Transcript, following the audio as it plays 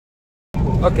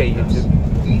Okay, YouTube.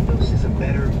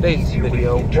 Today's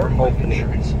video, we're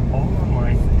opening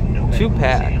 2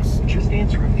 packs.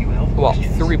 Well,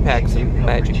 3 packs of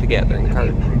Magic the Gathering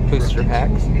card booster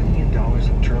packs.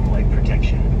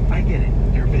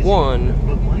 One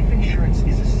of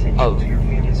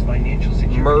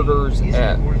Murders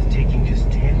at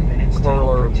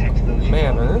Curler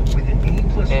Manor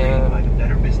and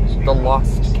The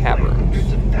Lost Caverns.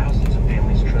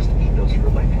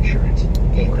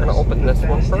 Okay, we're gonna open this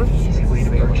one first. Let's see what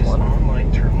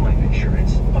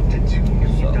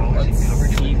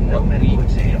we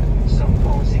get. Some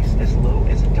policies as low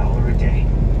as $1 a day.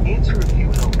 Answer a few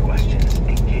health questions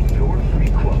and get your free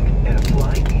quote at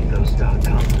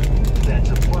applyethos.com. That's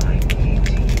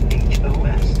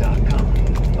applyethos.com.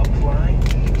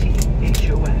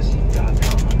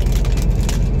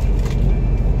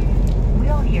 Applyethos.com. We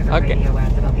all hear the radio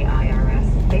ads about the IRS.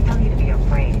 They tell you to be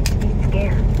afraid, to be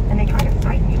scared, and they try to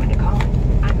frighten you into calling.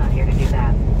 I'm not here to do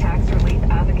that. Tax Relief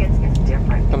Advocates is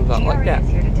different. Comes out like that. TRA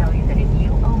is here to tell you that if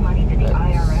you owe money to the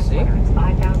IRS, whether it's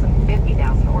 $5,000,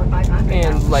 $50,000, or $500,000,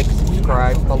 and like,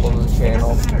 subscribe, follow the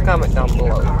channel, comment down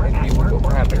below if you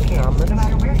have any comments,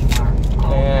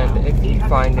 and if you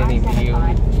find any video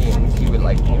games you would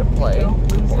like me to play,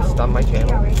 post on my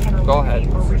channel, go ahead,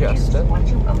 suggest it,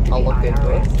 I'll look into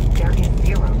it. There is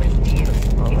zero risk to you.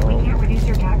 If we can't reduce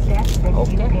your tax debt, then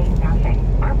you pay nothing.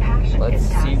 Our passion Let's is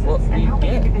see taxes what and we helping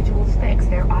get. individuals fix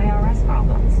their IRS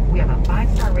problems. We have a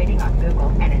 5-star rating on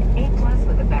Google and an A+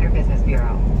 with the Better Business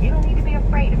Bureau. You don't need to be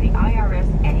afraid of the IRS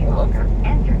any longer.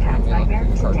 End your tax nightmare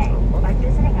today by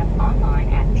visiting us online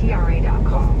at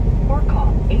TRA.com or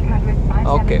call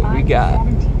 800-575-1758. Okay, we got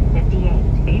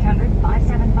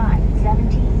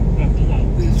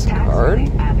 800-575-1758. this Tax card.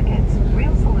 Relief Advocates.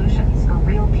 Real solutions for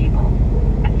real people.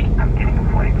 I'm getting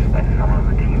complaints that some of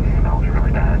the team smells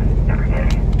really bad every day.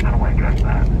 How do I address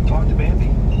that? Talk to Bambi.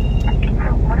 So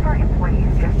one of our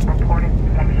employees just reported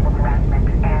sexual harassment,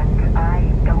 and I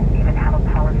don't even have a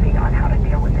policy on how to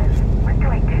deal with this. What do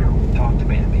I do? Talk to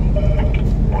Bambi.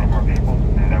 One of our people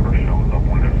never shows up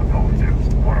when they're supposed to.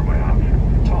 What are my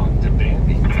options? Talk to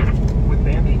Bambi. With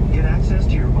Bambi, get access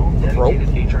to your own dedicated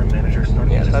HR manager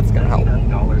starting at just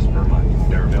 $99 per month.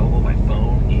 They're available by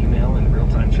phone, email, and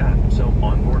real-time chat. So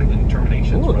onboarding and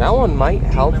terminations. Ooh, that one might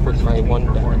help with my one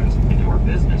performance, and your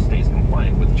business stays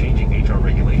compliant with changing HR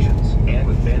regulations. And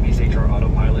with Bambi's HR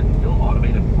Autopilot, you'll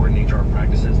automate important HR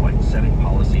practices like setting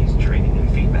policies, training, and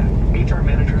feedback. HR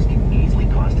managers can easily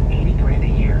cost $80,000 a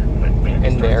year, but Bambi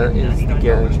And there is the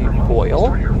guaranteed foil.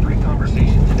 Start your free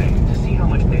conversation today to see how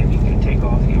much Bambi can take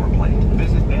off your plate.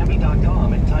 Visit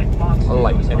Bambi.com and type Fox A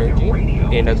light News on your energy radio.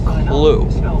 and a Sign up. clue.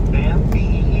 Spell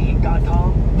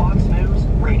BAMBEE.com, Fox News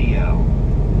Radio.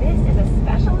 This is a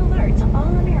special alert to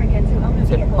all Americans who own a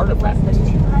vehicle with less than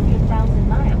 200,000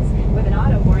 miles, with an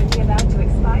auto warranty about to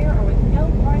expire or with no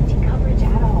warranty coverage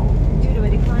at all. Due to a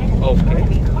decline in the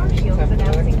economy, CarShield is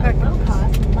announcing a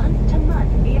low-cost,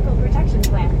 month-to-month vehicle protection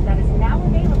plan that is now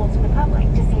available to the public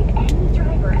to save any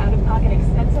driver out-of-pocket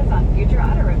expenses on future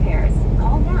auto repairs.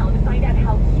 Call now to find out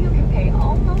how you can pay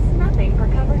almost nothing for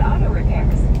covered auto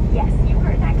repairs. Yes, you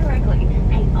heard that correctly.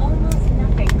 Pay almost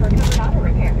nothing for covered auto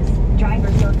repairs.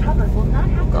 Drivers who are covered will not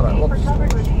have to pay for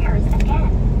covered repairs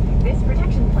again. This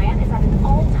protection plan is at an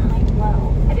all-time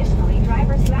low. Additionally,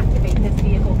 drivers who activate this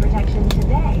vehicle protection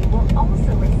today will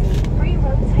also receive free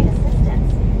roadside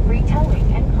assistance, free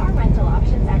towing, and car rental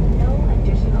options at no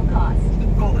additional cost.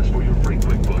 Call us for your free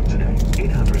quick book today.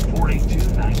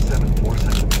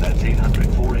 800-482-9747. That's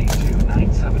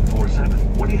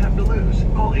 800-482-9747. What do you have to lose?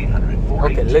 Call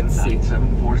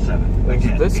 800-482-9747. There's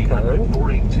Again, this card.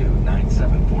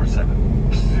 800-482-9747.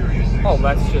 Oh,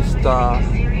 that's just art.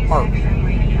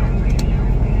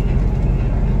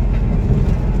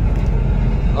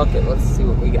 Okay, let's see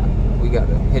what we got. We got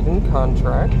a hidden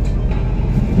contract.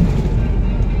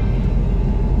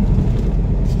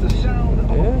 The sound of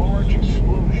a large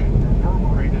explosion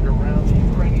reverberated around the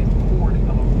Ukrainian port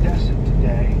of Odessa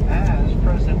today as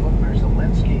President Volodymyr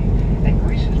Zelensky and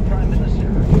Greece's Prime Minister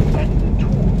ended a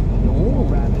tour of the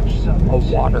war-ravaged southern A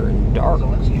water and dark.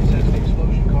 Zelensky says the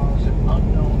explosion caused an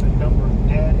unknown number of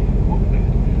dead and wounded.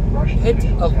 Russian Pit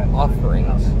officials of have not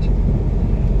Offerings.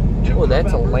 Oh,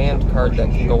 that's a land card that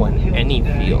can go in any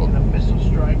field. Look at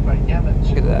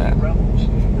that.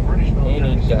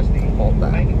 Any deck can hold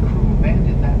that. I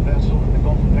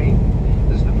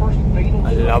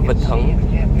love a tongue.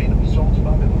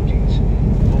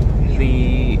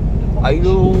 The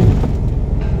Idol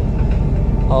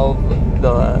of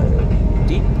the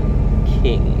Deep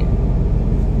King.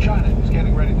 China is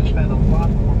getting ready to spend a lot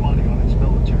more money on its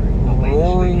military. The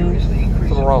latest figure is the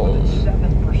increase of more than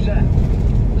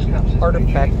 7%. This comes as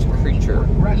artifact creature,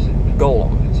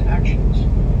 Golem. Its actions.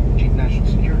 Chief National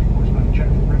Security Correspondent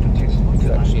Jennifer Griffin takes a look It's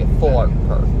at actually a full art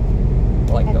card.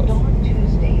 I like At those. dawn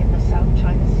Tuesday in the South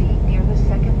China Sea near the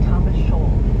second Thomas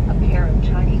Shoal, a pair of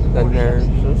Chinese Then warships there's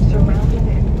this surrounded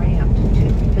and rammed two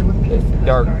Philippine This Coast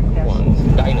dark Guard one,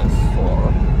 vessels,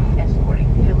 Dinosaur.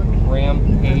 escorting Philippine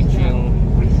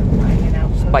Rampaging recent flying an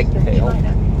outpost spike that tail.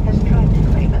 China has tried to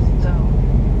claim as its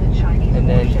own. The Chinese And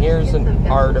then warships here's hit an the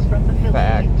vessels from the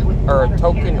artifact, Philippines with or a water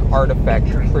token cannons, artifact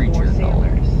injuring creature 4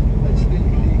 sailors. It's the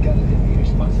illegal and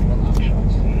irresponsible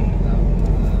actions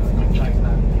of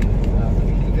China to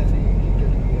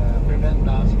illegally prevent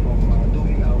us from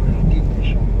doing our routine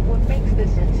mission. What makes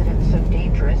this incident so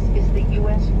dangerous is the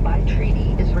U.S. by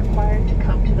treaty is required to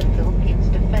come to the Philippines'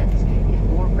 defense if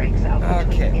war breaks out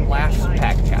between Okay, it and last China.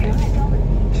 pack, guys.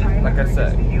 China Like I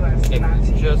said, urges the US if not to it's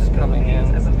use just the coming in,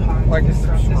 Philippines as a pawn like to and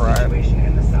disrupt the subscribe. situation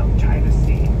in the South China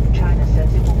Sea. China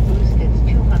says it will boost its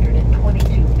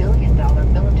 $222 billion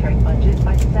military budget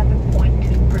by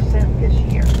 7.2% this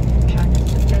year.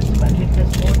 China's defense budget has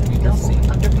more than doubled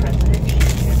under President Xi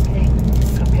Jinping.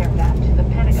 Compare that to the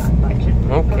Pentagon budget.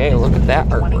 Okay, look at that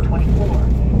artwork.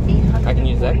 2024, I can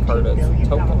use that card as a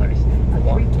token if a I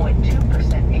want to.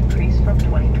 3.2% increase from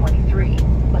 2023.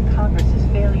 But Congress's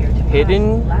failure to pass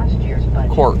Hidden last year's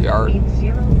budget courtyard. means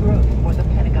zero growth for the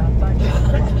Pentagon budget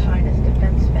as China's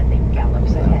defense spending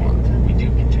gallops ahead. We do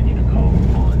continue to call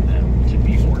on them to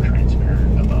be more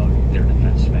transparent about their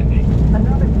defense spending.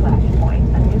 Another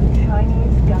flashpoint, a new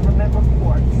Chinese government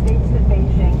report states that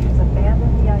Beijing has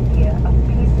abandoned the idea of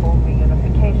peaceful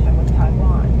reunification with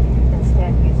Taiwan,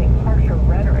 instead using harsher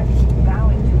rhetoric,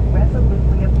 vowing to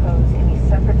resolutely oppose any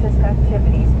separatist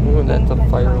activities Ooh, that's aimed a at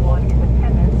fireball. Taiwan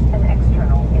independence and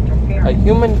external interference. A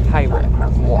human pirate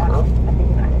Across the water. battle at the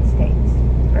United States.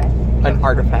 Fred? An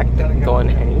artifact that can go in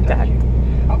any deck.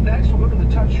 Up next, we'll go to the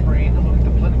touchscreen to look at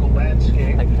the political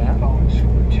landscape Like that. following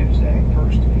Super Tuesday.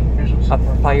 First, here's what's A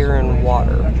fire and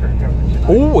water.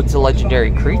 Ooh, it's a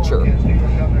legendary creature.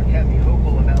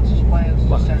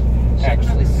 Well,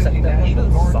 actually set that one to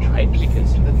the side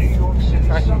because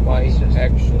I might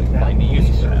actually find a use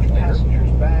for that later.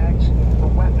 Passengers' bags for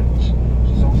weapons.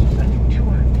 She's also sending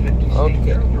 250 state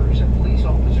Okay. troopers and police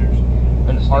officers.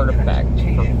 An artifact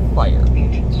for fire.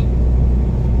 Agents.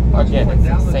 Again, it's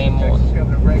the same one.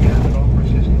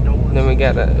 Then we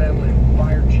got a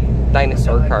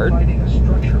dinosaur card.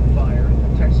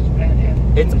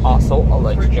 It's also a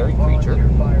legendary creature,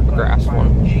 a grass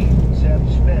one.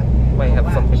 Might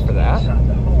have something for that.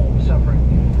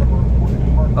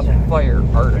 A fire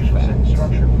artifact.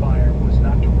 Structure fire was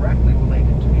not directly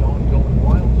related to the ongoing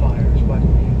wildfires, but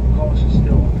causes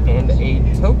still. And a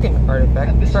token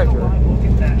artifact And this is a treasure. live look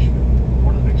at Nashville.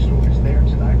 One of the big stories there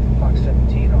tonight from Fox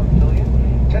 17, our affiliate.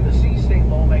 Tennessee state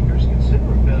lawmakers consider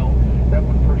a bill that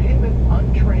would prohibit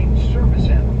untrained service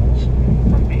animals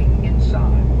from being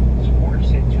inside. Supporters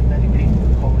say too many people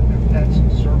are calling their pets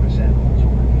service animals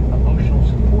or emotional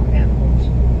support animals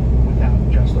without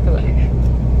justification.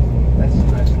 That's the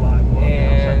nice live look.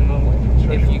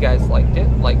 And if you guys liked it,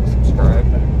 like, subscribe,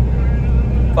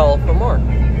 follow for more.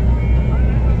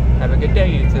 Have a good day,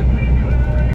 YouTube.